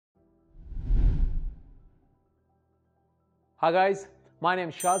Hi guys, my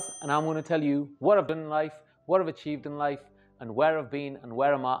name's Shaz and I'm going to tell you what I've done in life, what I've achieved in life, and where I've been and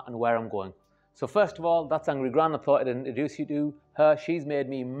where I'm at and where I'm going. So first of all, that's Angry Gran. I thought I'd introduce you to her. She's made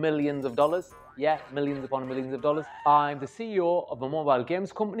me millions of dollars. Yeah, millions upon millions of dollars. I'm the CEO of a mobile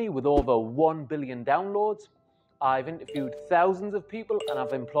games company with over 1 billion downloads. I've interviewed thousands of people and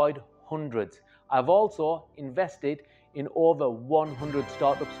I've employed hundreds. I've also invested in over 100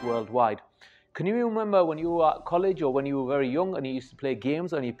 startups worldwide. Can you remember when you were at college or when you were very young and you used to play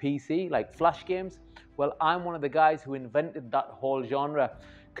games on your PC, like flash games? Well, I'm one of the guys who invented that whole genre.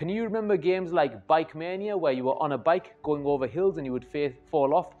 Can you remember games like Bike Mania, where you were on a bike going over hills and you would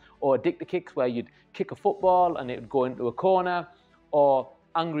fall off? Or Addictor Kicks, where you'd kick a football and it would go into a corner? Or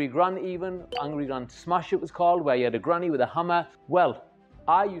Angry Gran even, Angry Gran Smash it was called, where you had a granny with a hammer. Well,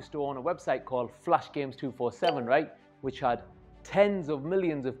 I used to own a website called Flash Games 247, right? Which had tens of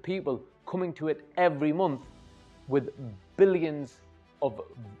millions of people coming to it every month with billions of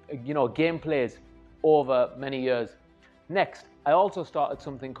gameplays over many years. Next, I also started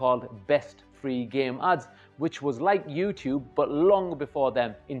something called Best Free Game Ads, which was like YouTube but long before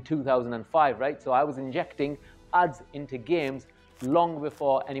then, in 2005, right? So I was injecting ads into games long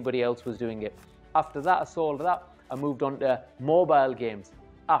before anybody else was doing it. After that, I sold that. I moved on to mobile games,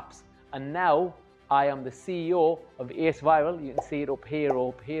 apps, and now I am the CEO of Ace Viral. You can see it up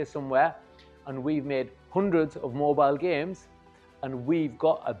here somewhere. And we've made hundreds of mobile games and we've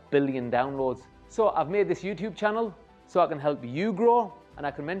got 1 billion downloads. So I've made this YouTube channel so I can help you grow and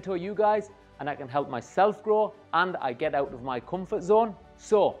I can mentor you guys and I can help myself grow and I get out of my comfort zone.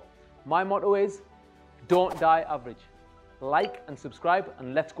 So my motto is, don't die average. Like and subscribe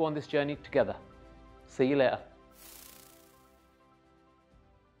and let's go on this journey together. See you later.